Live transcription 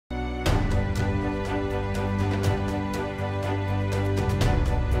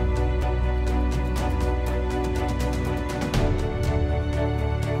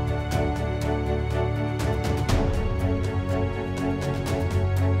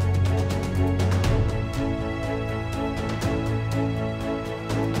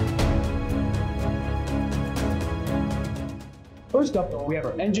First up, we have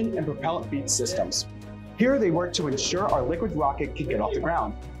our engine and propellant feed systems. Here they work to ensure our liquid rocket can get off the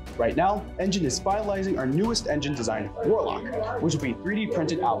ground. Right now, Engine is finalizing our newest engine design, Warlock, which will be 3D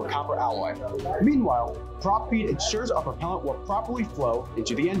printed out of copper alloy. Meanwhile, Prop Feed ensures our propellant will properly flow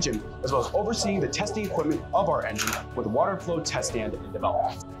into the engine, as well as overseeing the testing equipment of our engine with water flow test stand in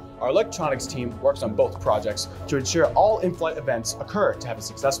development. Our electronics team works on both projects to ensure all in-flight events occur to have a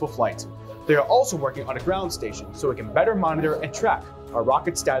successful flight. They are also working on a ground station so we can better monitor and track our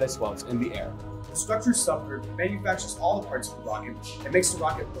rocket status while it's in the air. The structure subgroup manufactures all the parts of the rocket and makes the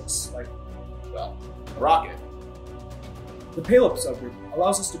rocket look like, well, a rocket. The payload subgroup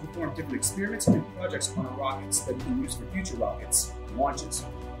allows us to perform different experiments and projects on our rockets that we can use for future rockets and launches.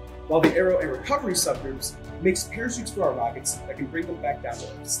 While the aero and recovery subgroups makes parachutes for our rockets that can bring them back down to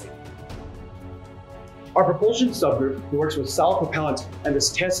Earth safely. Our propulsion subgroup, who works with solid propellant and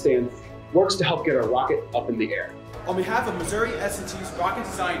this test stand, works to help get our rocket up in the air. On behalf of Missouri S&T's rocket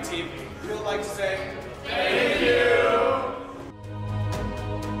design team, we would like to say thank you.